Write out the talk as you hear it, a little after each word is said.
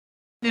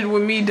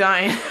with me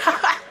dying.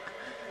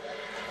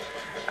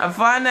 I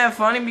find that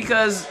funny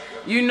because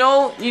you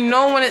know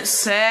when it's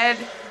sad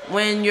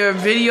when your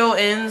video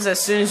ends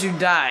as soon as you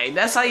die.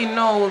 That's how you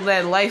know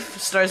that life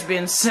starts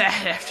being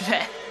sad after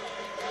that.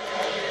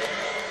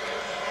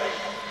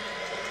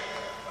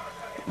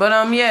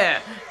 But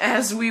yeah,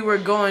 as we were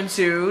going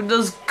to,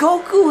 does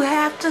Goku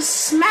have to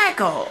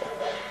smackle?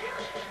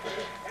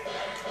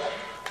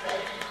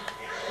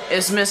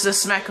 It's Mr.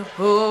 Smackle.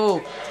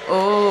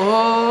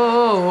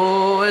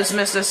 Oh, it's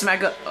Mr.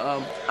 Smackle.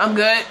 I'm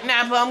good.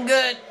 Nappa, I'm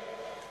good.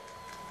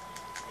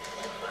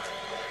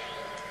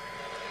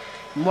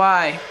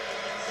 Why?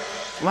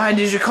 Why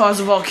did you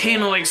cause a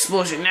volcano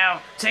explosion?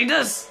 Now, take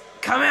this!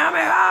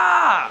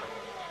 Kamehameha!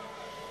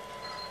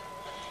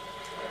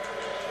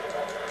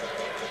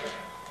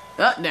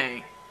 Oh,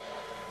 dang.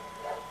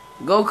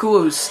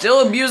 Goku is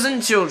still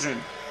abusing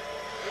children.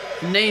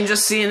 And then you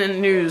just see it in the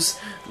news.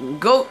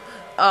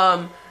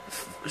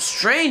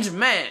 Strange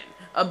man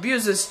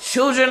abuses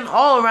children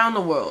all around the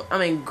world. I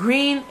mean,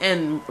 green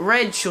and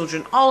red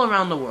children all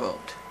around the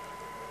world.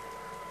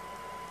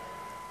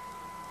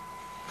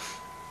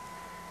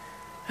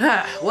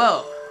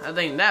 Well, I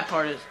think that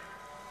part is...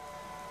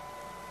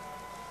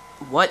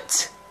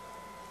 What?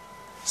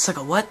 It's like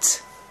a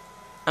what?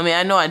 I mean,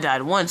 I know I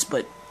died once,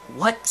 but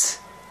what?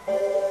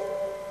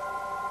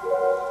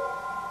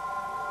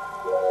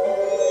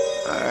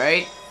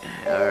 Alright,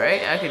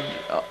 I could...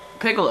 Oh,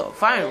 Piccolo,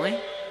 finally.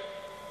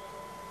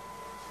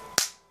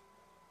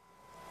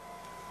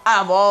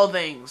 Out of all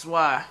things,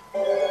 why?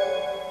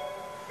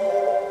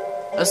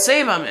 A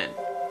Saibaman.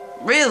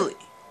 Really?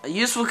 A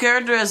useful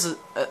character as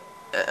a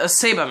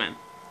Saibaman.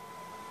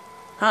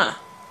 Huh.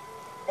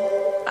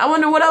 I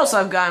wonder what else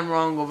I've gotten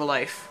wrong over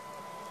life.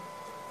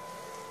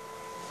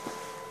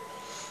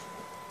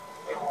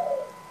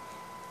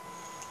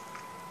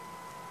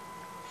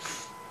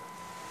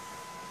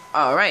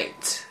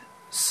 Alright.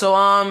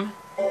 So,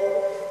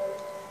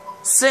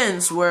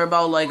 since we're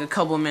about like a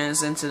couple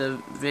minutes into the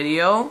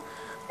video,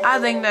 I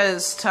think that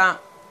it's time.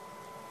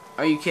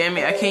 Are you kidding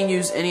me? I can't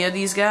use any of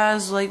these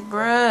guys? Like,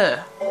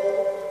 bruh.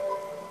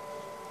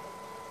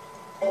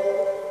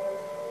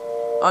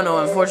 Oh no,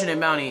 unfortunate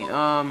bounty.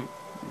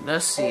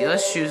 Let's see.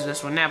 Let's choose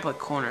this one. Nappa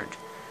cornered.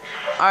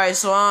 Alright,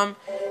 so,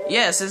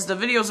 yeah, since the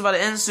video's about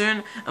to end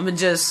soon, I'm gonna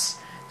just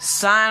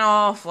sign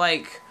off.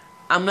 Like,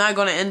 I'm not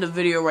gonna end the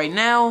video right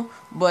now,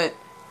 but,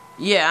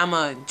 yeah, I'm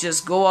gonna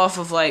just go off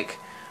of, like,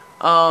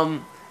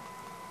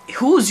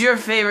 who's your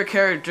favorite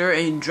character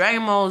in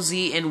Dragon Ball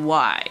Z and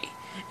why?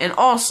 And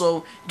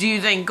also, do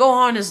you think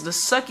Gohan is the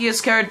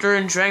suckiest character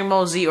in Dragon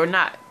Ball Z or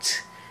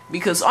not?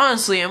 Because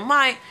honestly, in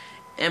my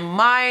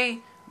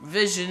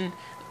vision,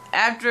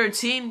 after the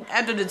team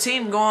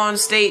Gohan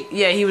state,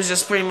 yeah, he was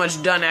just pretty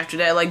much done after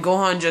that. Like,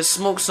 Gohan just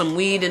smoked some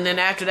weed, and then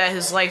after that,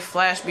 his life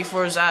flashed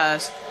before his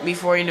eyes,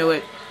 before he knew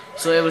it.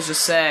 So it was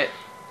just sad.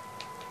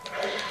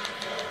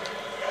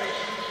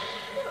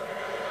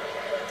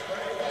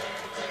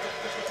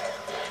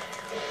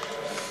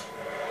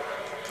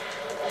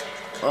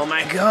 Oh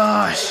my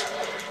gosh!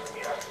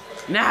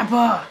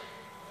 Nappa!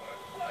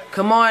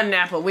 Come on,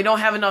 Nappa. We don't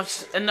have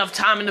enough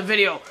time in the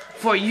video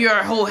for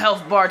your whole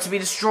health bar to be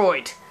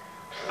destroyed.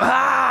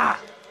 Ah!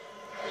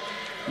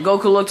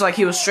 Goku looked like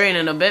he was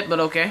straining a bit, but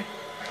okay.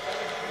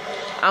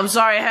 I'm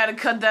sorry I had to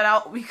cut that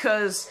out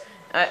because,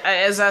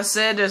 as I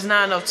said, there's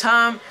not enough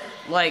time.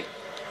 Like,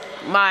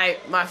 my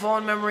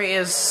phone memory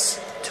is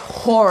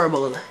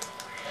horrible.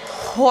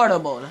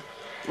 Horrible.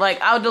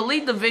 Like, I'll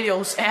delete the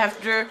videos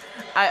after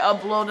I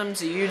upload them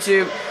to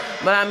YouTube,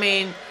 but I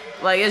mean,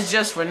 like, it's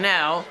just for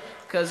now,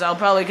 because I'll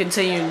probably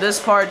continue this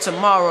part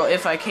tomorrow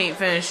if I can't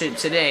finish it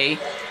today.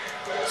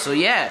 So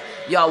yeah,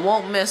 y'all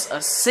won't miss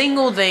a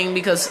single thing,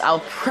 because I'll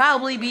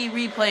probably be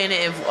replaying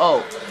it if...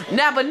 Oh,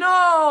 Nappa,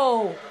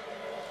 no!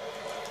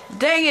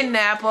 Dang it,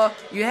 Nappa,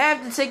 you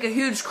have to take a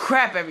huge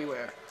crap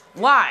everywhere.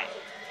 Why?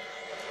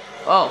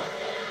 Oh,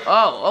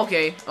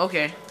 okay,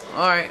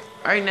 alright,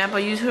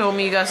 Nappa, you told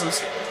me you got some...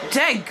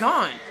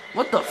 Daggone!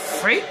 What the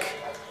freak?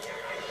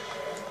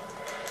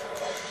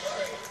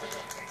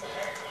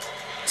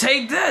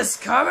 Take this!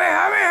 Come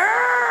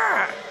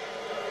here!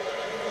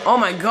 Oh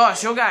my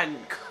gosh, you got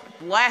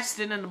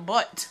blasted in the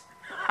butt.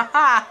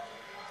 Haha!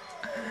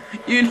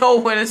 You know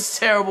when it's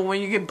terrible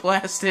when you get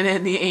blasted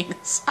in the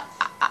anus.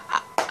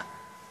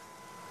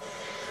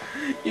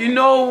 You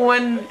know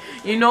when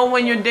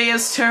your day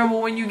is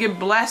terrible when you get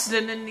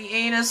blasted in the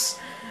anus?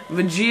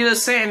 Vegeta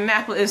saying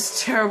Nappa is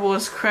terrible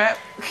as crap.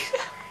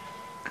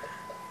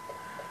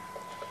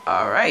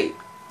 Alright.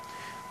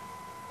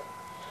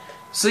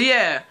 So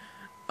yeah,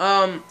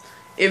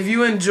 if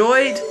you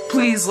enjoyed,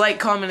 please like,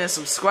 comment, and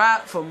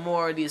subscribe for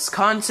more of these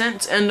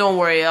content. And don't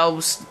worry,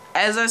 as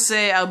I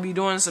say, I'll be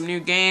doing some new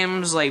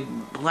games like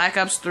Black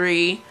Ops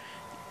 3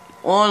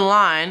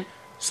 online.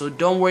 So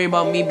don't worry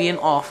about me being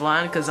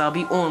offline, because I'll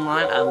be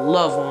online. I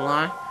love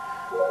online.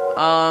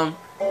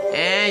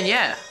 And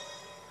yeah,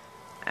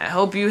 I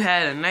hope you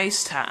had a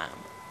nice time.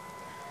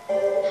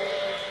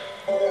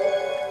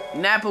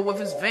 Nappa with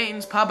his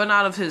veins popping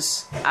out of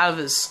his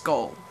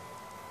skull.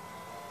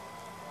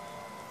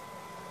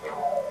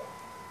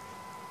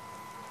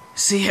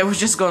 So yeah, we're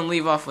just gonna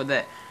leave off with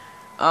that.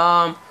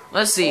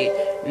 Let's see.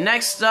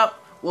 Next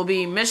up will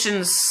be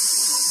mission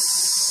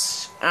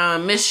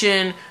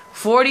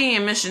 40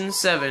 and mission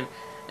 7.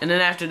 And then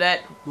after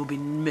that will be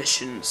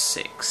mission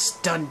 6.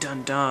 Dun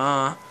dun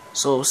dun.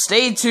 So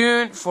stay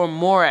tuned for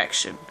more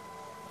action.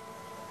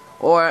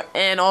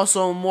 And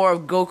also more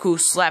of Goku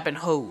slapping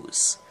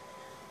hoes.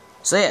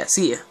 So yeah,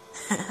 see ya.